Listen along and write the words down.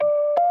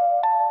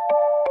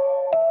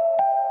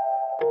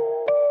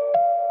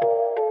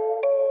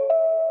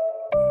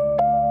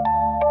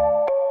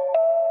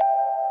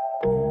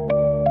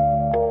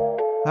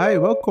Hi,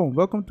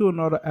 welcome to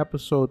another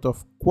episode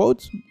of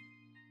Quotes.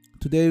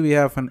 Today we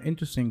have an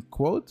interesting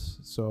quote,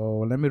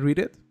 so let me read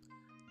it.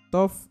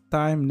 Tough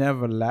time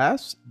never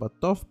lasts, but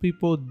tough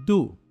people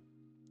do.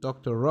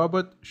 Dr.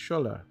 Robert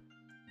Schuller.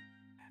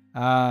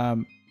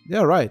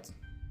 Yeah, right.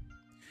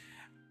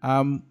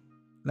 Um,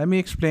 Let me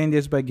explain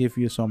this by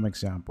giving you some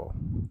example.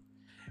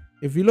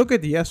 If you look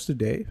at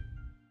yesterday,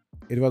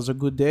 it was a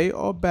good day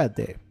or bad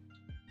day.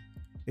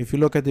 If you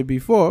look at it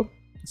before,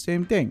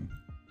 same thing.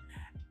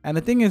 And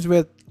the thing is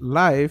with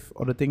life,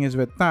 or the thing is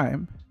with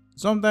time,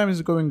 sometimes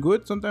it's going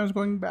good, sometimes it's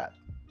going bad.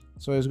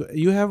 So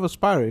you have a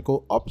spiral, it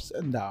goes ups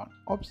and down,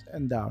 ups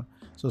and down.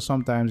 So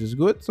sometimes it's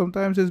good,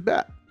 sometimes it's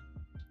bad.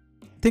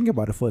 Think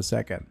about it for a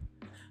second.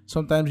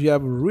 Sometimes you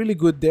have a really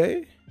good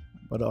day,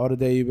 but the other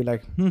day you'll be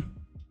like,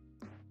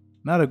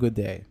 not a good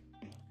day.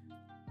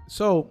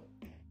 So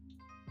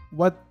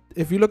what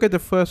if you look at the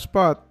first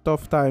part,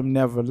 tough time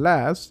never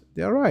lasts,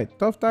 they're right.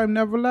 Tough time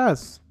never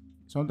lasts.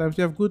 Sometimes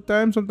you have good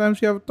time, sometimes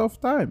you have a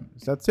tough time.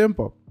 It's that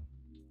simple.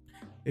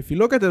 If you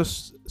look at the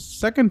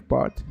second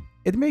part,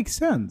 it makes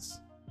sense.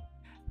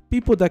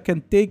 People that can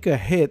take a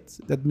hit,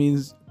 that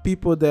means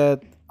people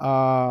that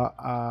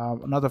are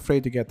not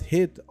afraid to get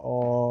hit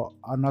or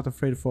are not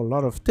afraid for a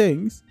lot of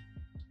things,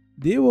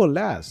 they will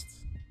last.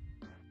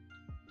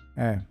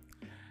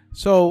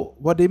 So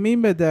what they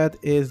mean by that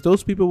is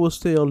those people will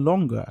stay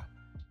longer.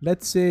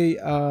 Let's say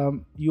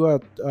you are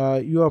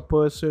a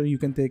person, you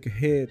can take a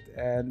hit,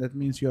 and that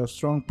means you're a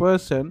strong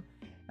person,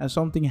 and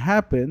something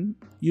happened,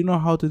 you know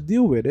how to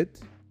deal with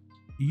it.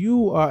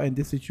 You are in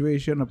this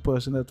situation a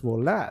person that will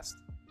last.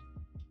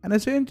 And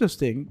it's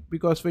interesting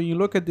because when you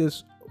look at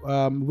this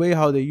way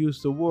how they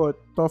use the word,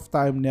 tough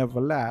time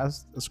never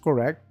lasts, that's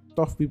correct.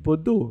 Tough people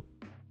do.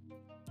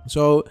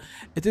 So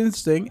it's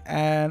interesting,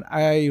 and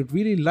I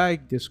really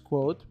like this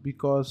quote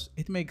because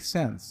it makes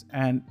sense,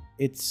 and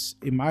it's,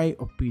 in my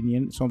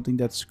opinion, something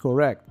that's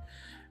correct.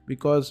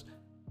 Because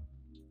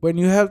when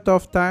you have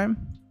tough time,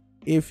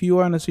 if you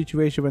are in a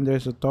situation when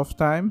there's a tough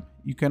time,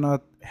 you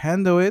cannot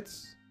handle it,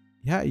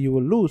 you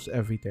will lose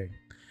everything.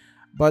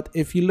 But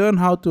if you learn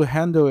how to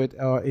handle it,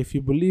 or if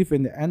you believe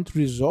in the end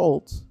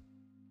result,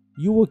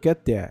 you will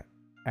get there.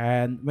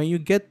 And when you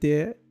get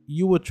there,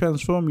 you will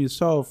transform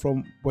yourself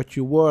from what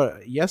you were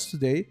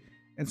yesterday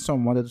and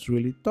someone that's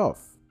really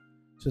tough.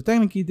 So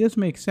technically this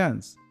makes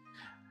sense.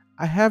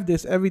 I have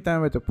this every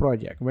time with a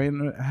project.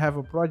 When I have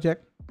a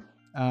project,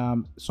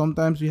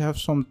 sometimes you have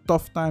some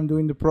tough time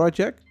doing the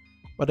project,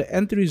 but the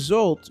end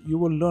result, you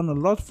will learn a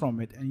lot from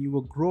it and you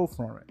will grow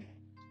from it.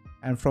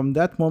 And from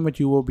that moment,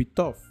 you will be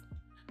tough.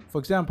 For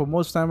example,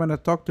 most time when I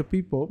talk to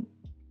people,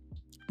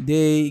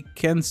 they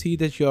can see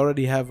that you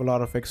already have a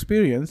lot of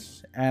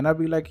experience, and I'll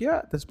be like,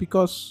 yeah, that's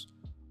because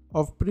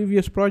of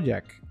previous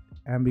project,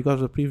 and because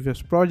of the previous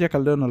project I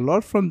learned a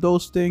lot from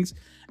those things.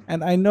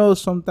 And I know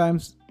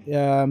sometimes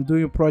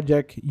doing a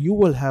project you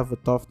will have a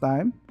tough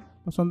time,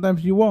 but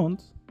sometimes you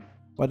won't,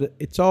 but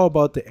it's all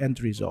about the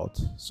end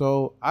result.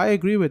 So I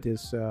agree with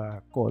this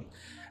quote.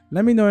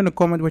 Let me know in the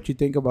comment what you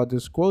think about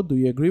this quote. Do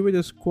you agree with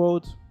this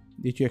quote?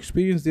 Did you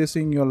experience this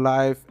in your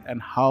life,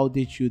 and how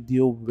did you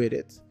deal with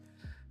it?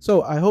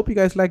 So I hope you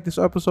guys like this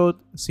episode.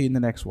 See you in the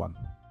next one.